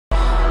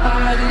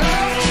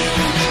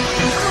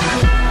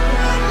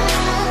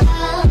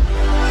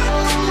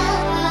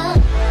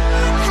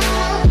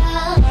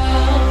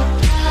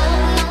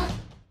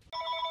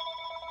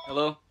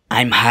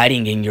I'm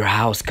hiding in your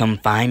house. Come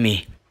find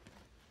me.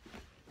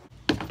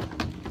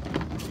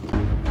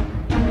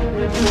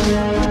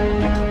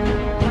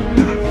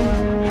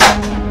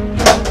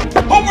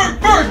 Homework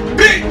first,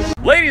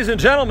 bitch! Ladies and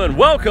gentlemen,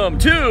 welcome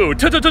to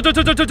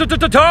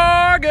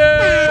Target!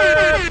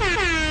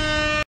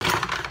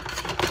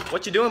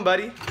 What you doing,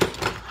 buddy?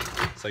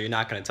 So you're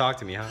not gonna talk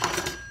to me, huh?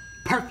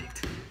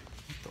 Perfect.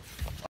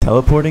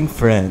 Teleporting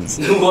friends.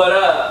 What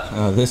up?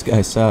 Oh, this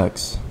guy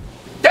sucks.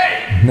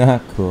 Dang!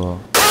 Not cool.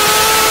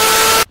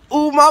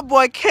 Ooh, my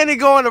boy Kenneth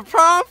going to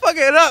prom. Fuck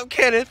it up,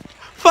 Kenneth.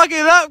 Fuck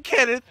it up,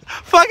 Kenneth.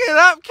 Fuck it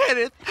up,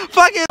 Kenneth.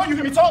 Fuck it. You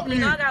hear me talking to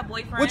you? I got a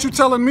boyfriend. What you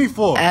telling me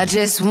for? I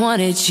just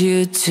wanted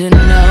you to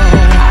know.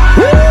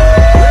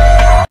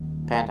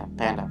 Panda,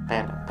 panda,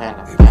 panda,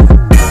 panda,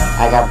 panda.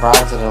 I got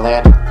broads in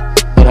Atlanta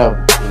in a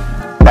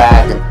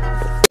bag.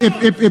 Hey,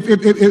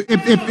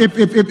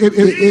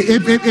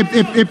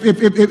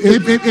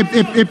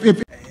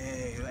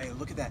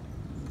 look at that.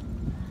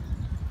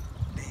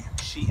 Damn,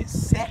 she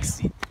is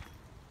sexy.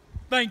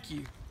 Thank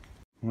you.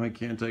 Why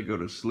can't I go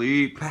to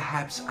sleep?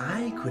 Perhaps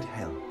I could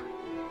help.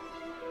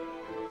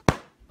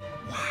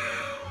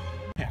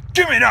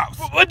 Give me those!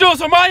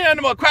 Those are my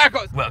animal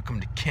crackers!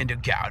 Welcome to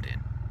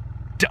kindergarten,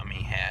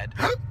 dummy head.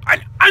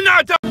 I'm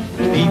not dumb!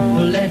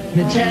 People, let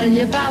me tell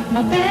you about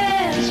my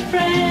best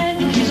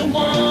friend. He's a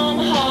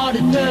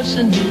warm-hearted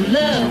person who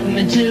loved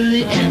me till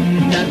the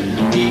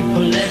end.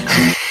 People, let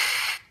me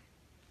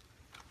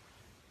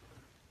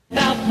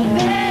about my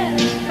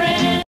best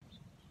friend.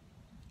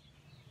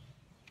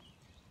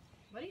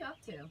 What are you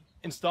up to?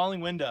 Installing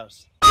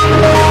Windows.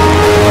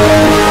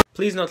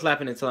 Please no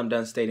clapping until I'm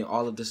done stating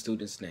all of the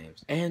students'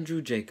 names.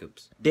 Andrew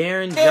Jacobs.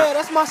 Darren Yeah,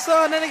 that's my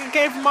son. That nigga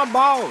came from my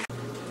balls.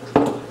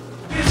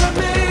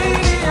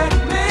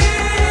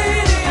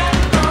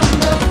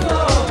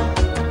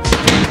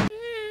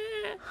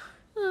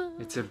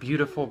 It's a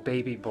beautiful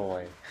baby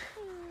boy.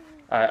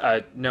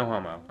 No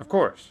homo. Of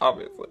course.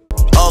 Obviously.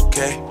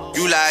 Okay,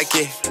 you like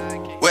it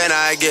when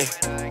I get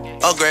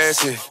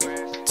aggressive.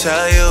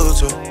 Tell you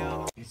to.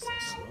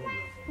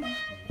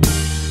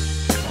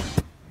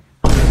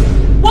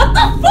 What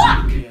the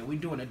fuck? Yeah, we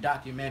doing a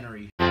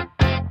documentary. What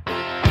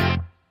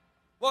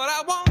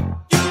I want,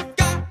 you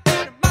got,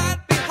 and it might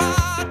be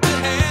hard to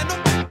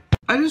handle.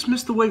 I just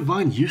miss the way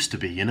Vine used to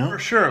be, you know? For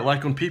sure,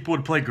 like when people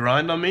would play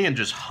grind on me and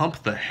just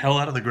hump the hell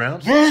out of the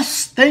ground.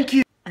 Yes, thank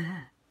you.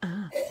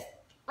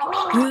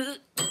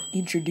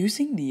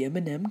 Introducing the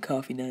M&M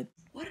Coffee Nut.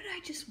 What did I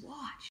just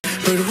watch?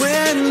 But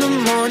when the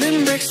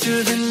morning breaks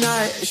through the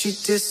night, she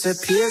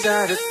disappears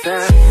out of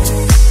sight.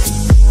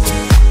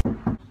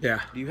 Yeah.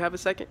 Do you have a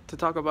second to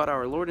talk about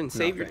our Lord and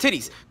Savior?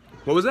 Titties.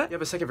 What was that? You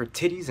have a second for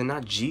titties and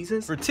not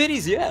Jesus? For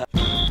titties, yeah.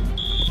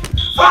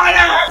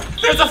 Fire!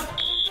 There's a...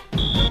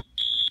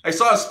 I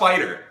saw a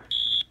spider.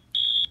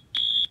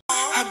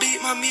 I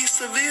beat my meat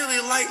severely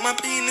like my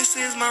penis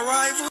is my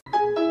rival.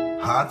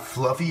 Hot,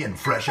 fluffy, and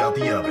fresh out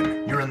the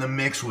oven. You're in the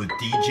mix with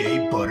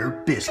DJ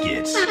Butter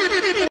Biscuits.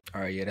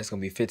 Alright, yeah, that's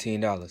gonna be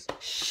 $15.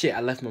 Shit,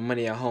 I left my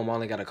money at home. I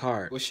only got a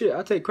card. Well, shit,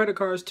 I'll take credit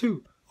cards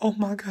too. Oh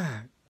my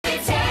god.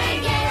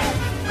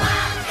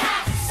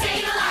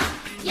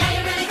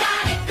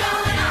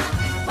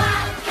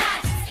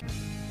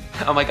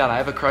 Oh my god, I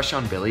have a crush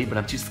on Billy, but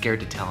I'm too scared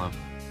to tell him.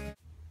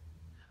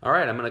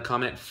 Alright, I'm gonna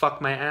comment, fuck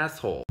my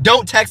asshole.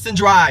 Don't text and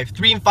drive.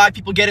 3 in 5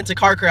 people get into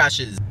car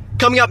crashes.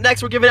 Coming up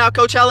next, we're giving out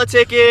Coachella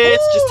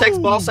tickets. Just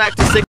text ballsack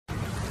to 6.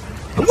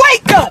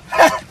 Wake up!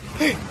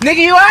 Nigga,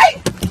 you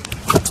alright?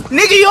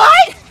 Nigga, you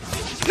alright?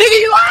 Nigga,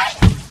 you alright?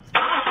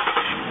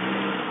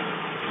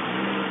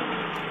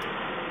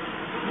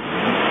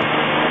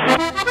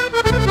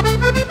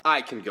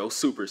 I can go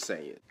Super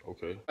Saiyan.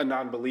 Okay. A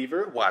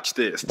non-believer? Watch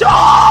this.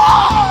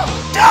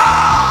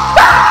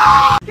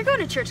 You're going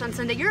to church on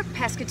Sunday. You're a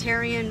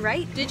pescatarian,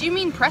 right? Did you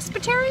mean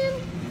Presbyterian?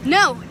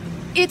 No,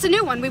 it's a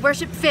new one. We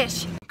worship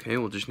fish. Okay,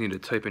 we'll just need to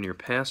type in your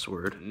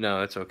password.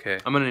 No, that's okay.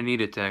 I'm gonna need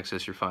it to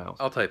access your files.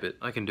 I'll type it.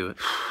 I can do it.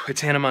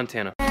 It's Hannah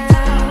Montana. Okay,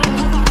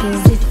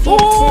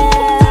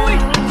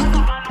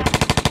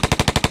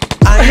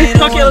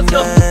 let's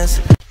go.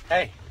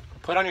 Hey,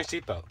 put on your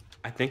seatbelt.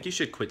 I think you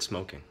should quit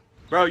smoking.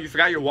 Bro, you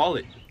forgot your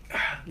wallet.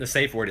 The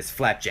safe word is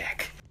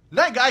flapjack.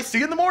 Night, guys. See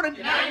you in the morning.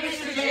 Good night,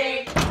 Mr.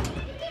 J.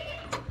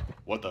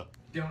 What the?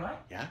 Don't I?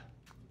 Yeah?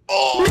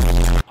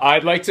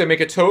 I'd like to make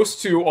a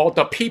toast to all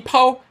the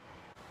people.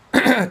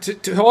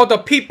 to all the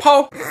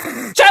people.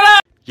 Shut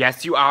up!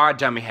 Yes, you are a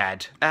dummy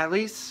head. At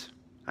least,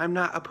 I'm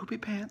not a poopy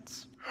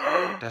pants.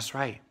 That's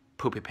right,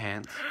 poopy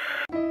pants.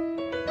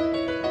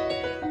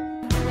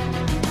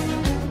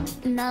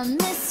 And I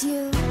miss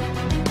you.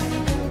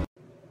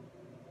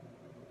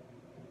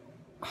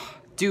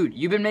 Dude,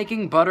 you've been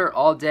making butter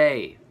all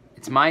day.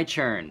 It's my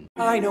turn.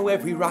 I know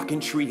every rock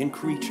and tree and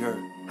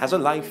creature has a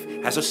life,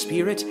 has a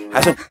spirit,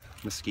 has a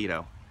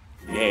Mosquito.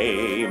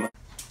 name.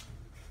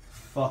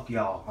 Fuck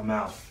y'all, I'm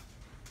out.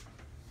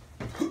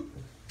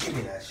 Give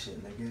me that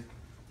shit, nigga.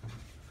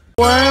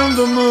 When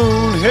the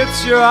moon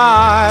hits your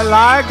eye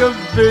like a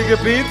big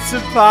pizza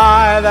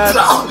pie, that's...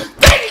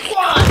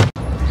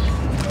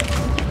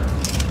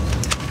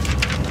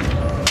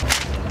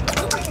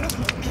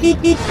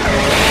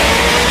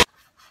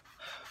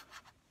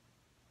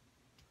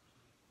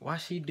 Why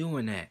she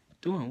doing that?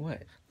 Doing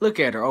what?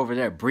 Look at her over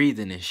there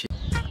breathing and shit.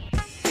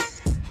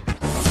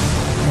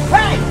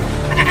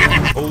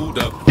 Hold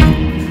up.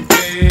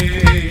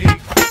 Hey.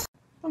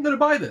 I'm gonna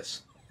buy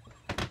this.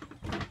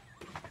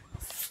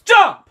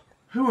 Stop!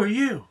 Who are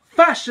you?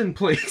 Fashion,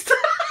 please.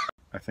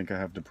 I think I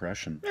have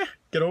depression.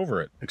 Get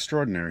over it.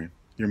 Extraordinary.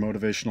 Your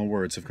motivational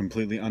words have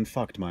completely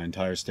unfucked my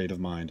entire state of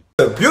mind.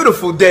 A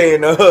beautiful day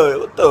in the hood.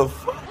 What the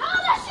fuck?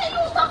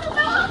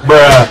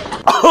 Bruh.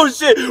 Oh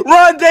shit!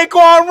 Run,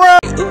 Daquan, run!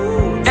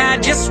 Ooh, I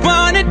just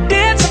wanna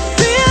dance and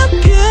feel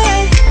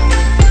good.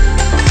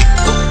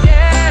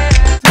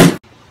 Yeah.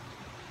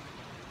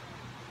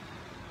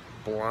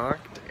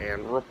 Blocked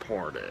and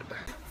reported.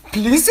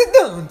 Please sit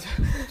down.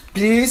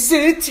 Please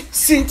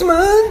sit,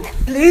 man.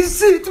 Please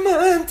sit,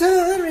 man.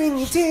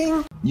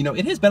 Anything. You know,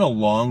 it has been a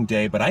long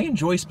day, but I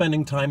enjoy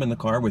spending time in the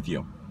car with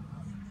you.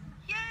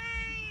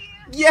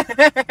 Yay!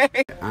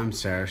 I'm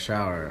Sarah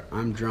Shower.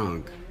 I'm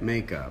drunk.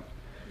 Makeup.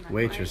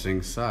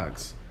 Waitressing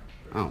sucks.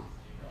 Oh.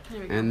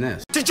 And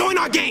this. To join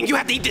our gang, you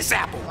have to eat this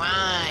apple.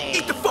 Why?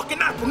 Eat the fucking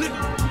apple, nigga.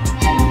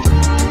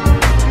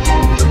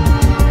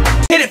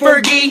 Hit it,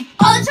 Fergie!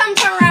 All the time,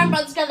 turn around,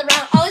 brothers gather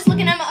around. Always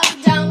looking at my up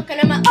and down, looking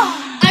at my.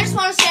 Oh, I just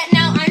want to sit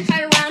now. I'm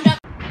trying to round up.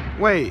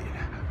 Wait,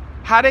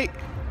 how they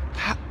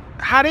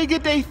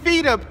get their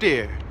feet up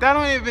there? That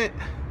don't even.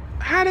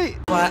 How they?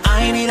 But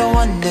I need a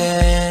one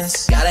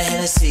dance. Got a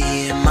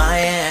Hennessy in my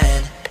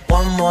hand.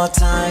 One more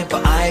time,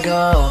 but I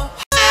go.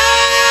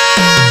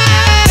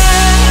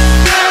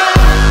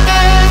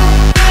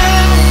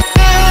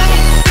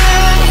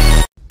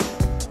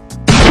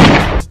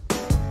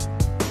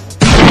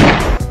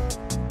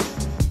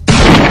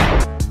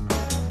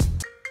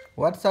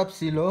 What's up,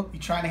 Silo? You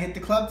trying to hit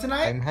the club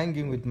tonight? I'm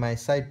hanging with my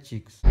side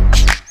chicks.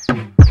 Mashed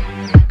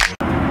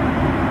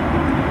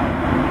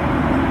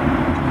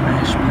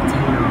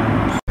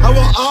potatoes. I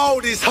want all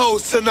these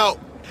hoes to know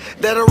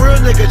that a real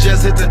nigga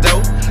just hit the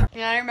dope.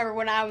 Yeah, I remember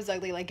when I was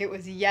ugly like it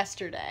was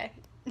yesterday.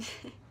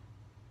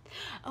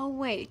 Oh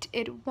wait,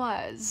 it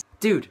was.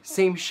 Dude,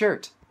 same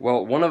shirt.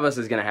 Well, one of us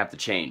is gonna have to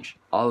change.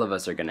 All of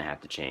us are gonna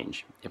have to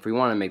change if we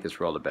want to make this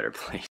world a better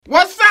place.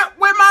 What's up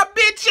with my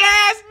bitch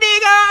ass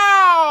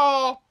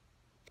nigga?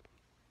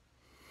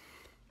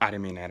 I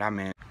didn't mean that, I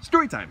meant...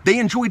 Story time. They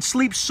enjoyed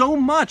sleep so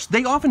much,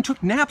 they often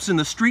took naps in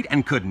the street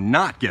and could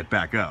not get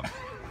back up.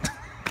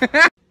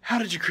 How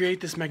did you create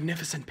this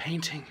magnificent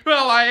painting?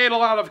 Well, I ate a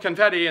lot of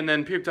confetti and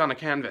then puked on a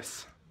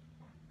canvas.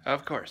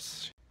 Of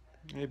course.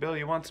 Hey, Bill,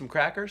 you want some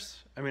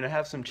crackers? I mean, I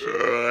have some cheese.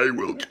 I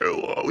will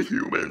kill all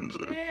humans.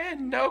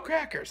 And no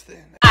crackers,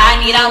 then. I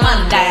need a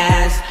one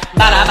dance.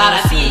 Bada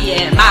bada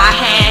see in my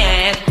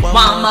hand.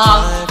 One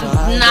more,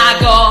 not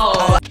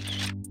go.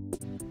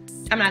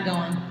 I'm not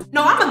going.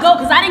 No, I'm gonna go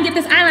because I didn't get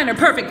this eyeliner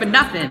perfect for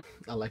nothing.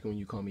 I like it when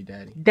you call me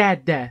daddy.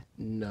 Dad.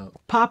 No.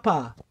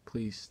 Papa.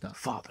 Please stop.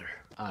 Father.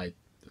 I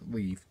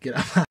leave. Get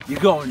out.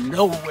 You're going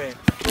nowhere.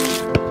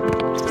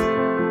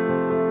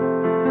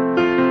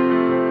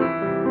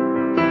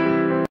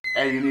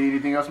 Hey, you need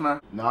anything else, man?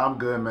 No, I'm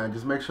good, man.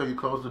 Just make sure you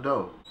close the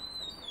door.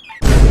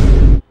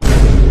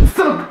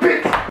 Son of a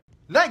bitch!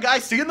 Night,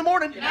 guys. See you in the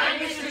morning. Good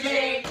night, Mr.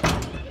 J.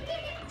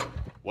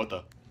 What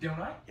the? Doing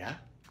right? Yeah?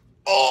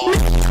 Oh!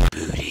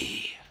 Booty.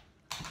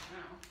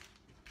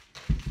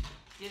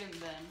 Get him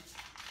then.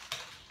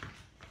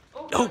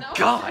 Oh,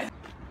 God.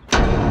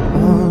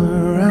 All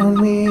around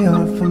me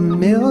are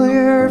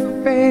familiar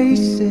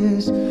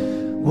faces,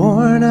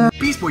 worn out.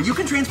 Beast Boy, you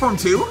can transform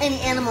too? Any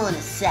animal in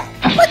a sack.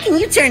 What can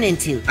you turn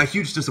into? A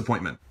huge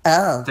disappointment.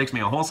 Oh. Takes me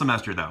a whole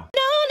semester, though.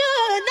 No.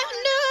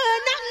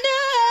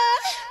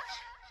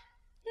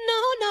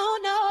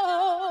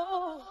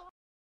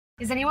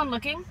 Is anyone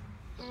looking?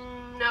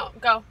 No,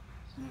 go.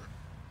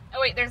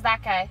 Oh wait, there's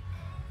that guy.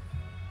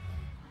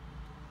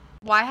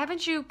 Why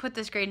haven't you put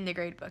this grade in the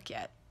grade book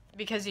yet?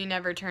 Because you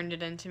never turned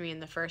it into me in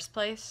the first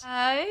place?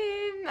 Huh.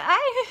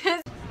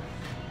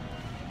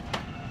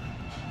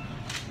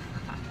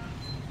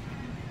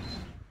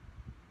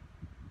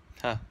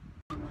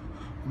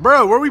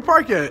 Bro, where we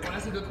park at? Well,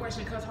 that's a good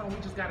question, cuz we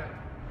just gotta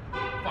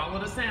follow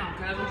the sound,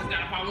 cuz we just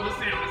gotta follow the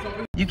sound. That's what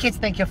we... You kids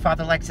think your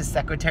father likes his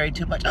secretary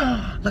too much.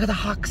 Oh, look at the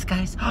hawks,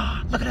 guys.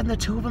 Oh, look at them, the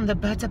two of them, the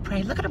birds of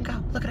prey. Look at them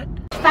go. Look at it.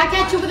 If I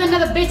catch you with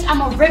another bitch, I'm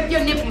gonna rip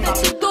your nipples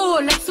off.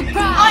 Let's surprise.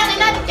 Oh, and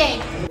another thing.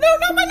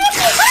 No, my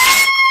nipples.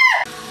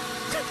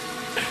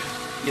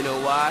 You know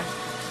why?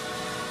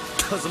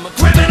 Cause I'm a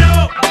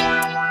criminal!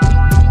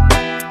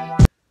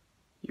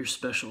 You're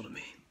special to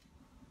me.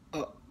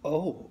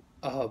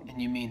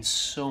 And you mean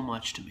so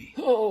much to me.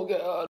 Oh,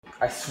 God.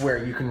 I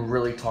swear you can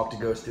really talk to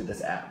ghosts through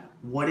this app.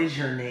 What is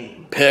your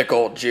name?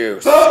 Pickle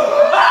juice.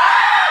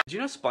 Did you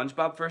know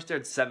SpongeBob first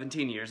aired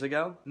 17 years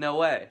ago? No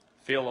way.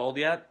 Feel old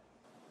yet?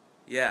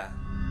 Yeah.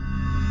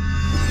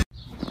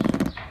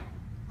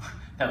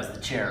 That was the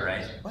chair,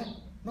 right? What?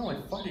 No, I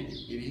farted,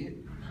 you idiot.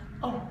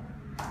 Oh.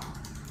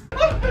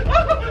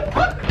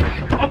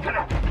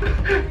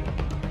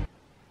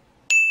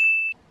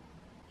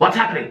 What's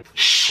happening?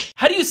 Shh!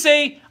 How do you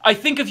say, I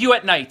think of you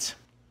at night?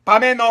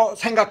 밤에 너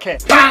생각해.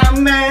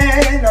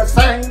 밤에 너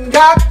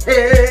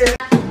생각해.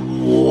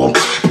 To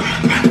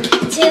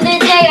the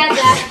day I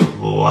die.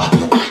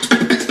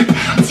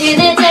 To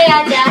the day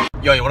I die.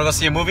 Yo, you wanna go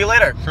see a movie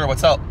later? Sure,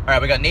 what's up?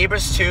 Alright, we got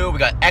Neighbors 2, we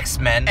got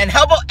X-Men, and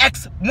how about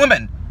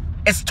X-Women?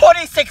 It's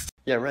 2016!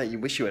 Yeah, right, you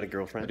wish you had a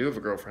girlfriend. I do have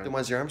a girlfriend. Then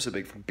why's your arm so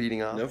big? From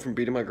beating off? No, from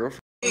beating my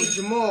girlfriend. Hey,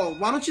 Jamal,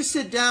 why don't you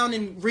sit down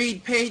and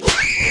read page...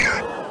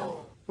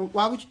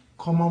 Why would you...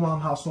 Call my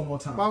mom house one more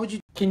time. Why would you...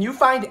 Can you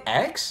find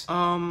X?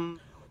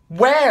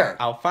 Where?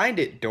 I'll find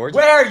it, Dor.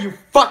 Where, you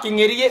fucking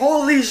idiot?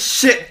 Holy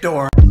shit,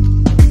 Dor.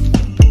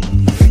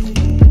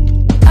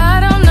 I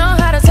don't know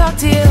how to talk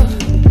to you.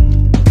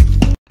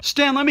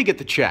 Stan, let me get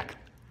the check.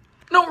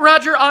 No,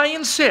 Roger, I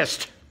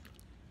insist.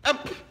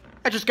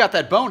 I just got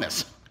that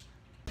bonus.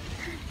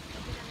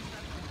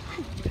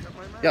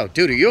 Yo,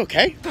 dude, are you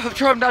okay? I'm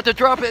trying not to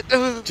drop it.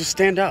 Just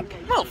stand up.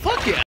 Well,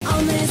 fuck yeah.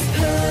 On this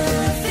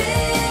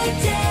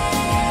perfect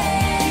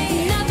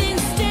day,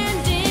 nothing's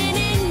standing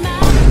in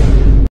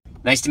my...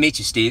 Nice to meet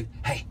you, Steve.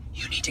 Hey,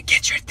 you need to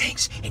get your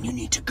things, and you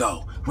need to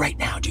go right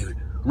now, dude.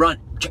 Run.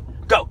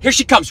 Go. Here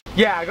she comes.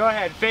 Yeah, go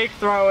ahead. Fake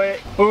throw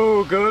it.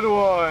 Ooh, good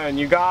one.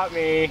 You got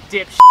me.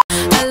 Dipshit.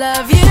 I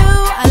love you,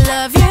 I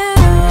love you.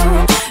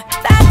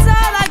 That's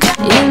all I got.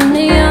 In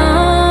the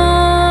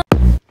arms.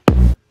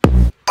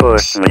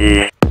 Push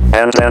me,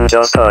 and then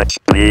just touch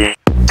me,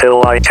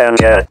 till I can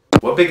get.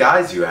 What big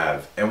eyes you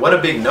have, and what a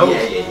big nose.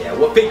 Yeah.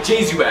 What big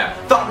G's you have?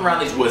 Thoughting around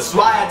these woods.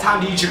 So I had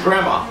time to eat your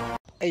grandma.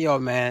 Hey, yo,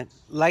 man.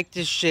 Like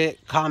this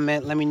shit,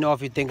 comment, let me know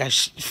if you think I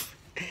should...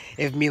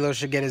 if Milo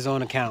should get his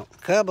own account.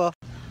 Cubba.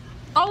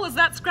 Oh, is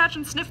that scratch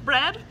and sniff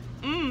bread?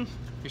 Mmm.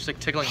 You're just like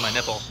tickling my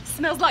nipple.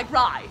 Smells like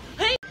rye.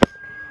 Hey!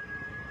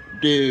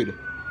 Dude,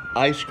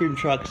 ice cream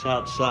truck's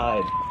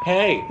outside.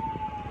 Hey!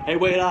 Hey,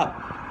 wait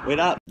up. Wait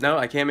up. No,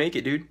 I can't make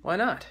it, dude. Why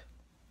not?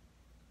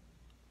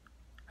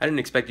 I didn't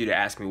expect you to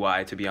ask me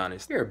why, to be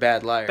honest. You're a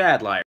bad liar.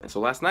 Bad liar. So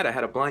last night I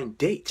had a blind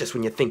date. Just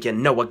when you think you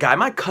know a guy,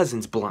 my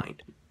cousin's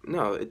blind.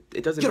 No,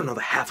 it doesn't... You don't know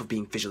the half of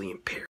being visually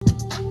impaired.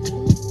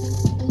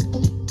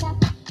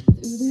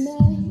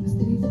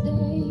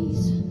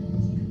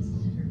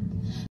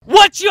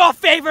 What's your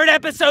favorite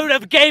episode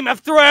of Game of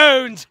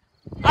Thrones?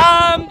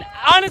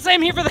 Honestly,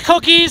 I'm here for the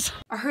cookies.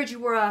 I heard you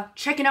were,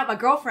 checking out my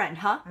girlfriend,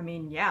 huh? I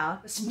mean, yeah.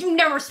 Listen, you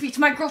never speak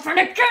to my girlfriend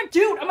again,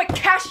 dude! I'm a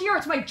cashier,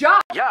 it's my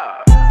job!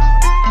 Yeah.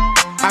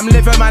 I'm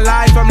living my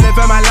life, I'm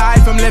living my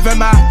life, I'm living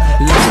my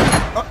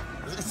life.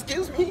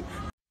 Excuse me?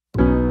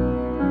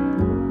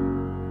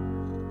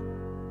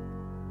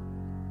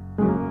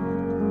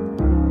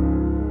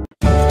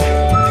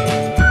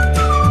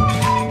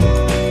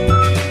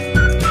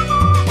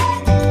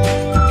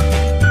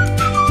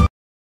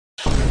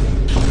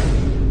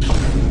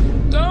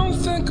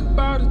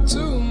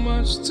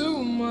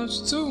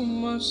 Too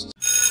much.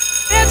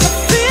 It's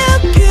feel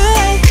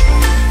good.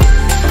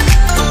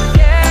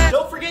 Yeah.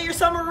 Don't forget your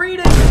summer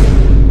reading.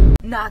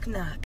 Knock,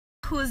 knock.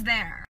 Who's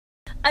there?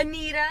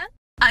 Anita?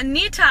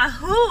 Anita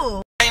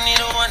who?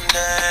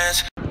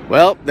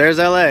 Well, there's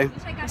LA.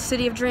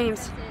 City of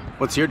dreams.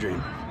 What's your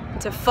dream?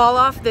 To fall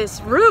off this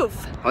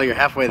roof. Well, you're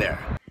halfway there.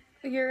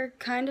 You're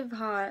kind of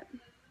hot.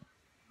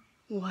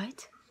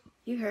 What?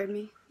 You heard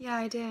me. Yeah,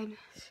 I did.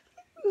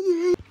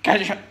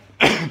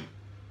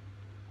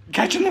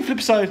 Catch on the flip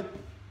side.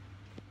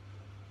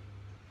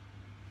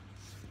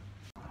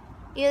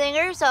 You think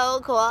you're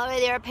so cool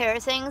with your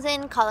piercings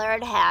and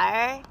colored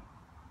hair?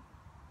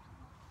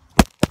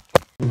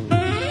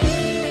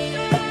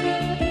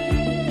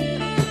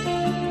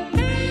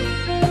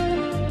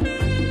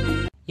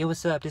 Yo,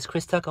 what's up? This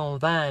Chris Tucker on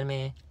Vine,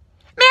 man.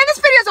 Man, this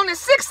video's only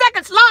 6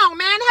 seconds long,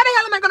 man. How the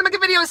hell am I gonna make a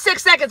video in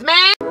 6 seconds,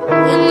 man?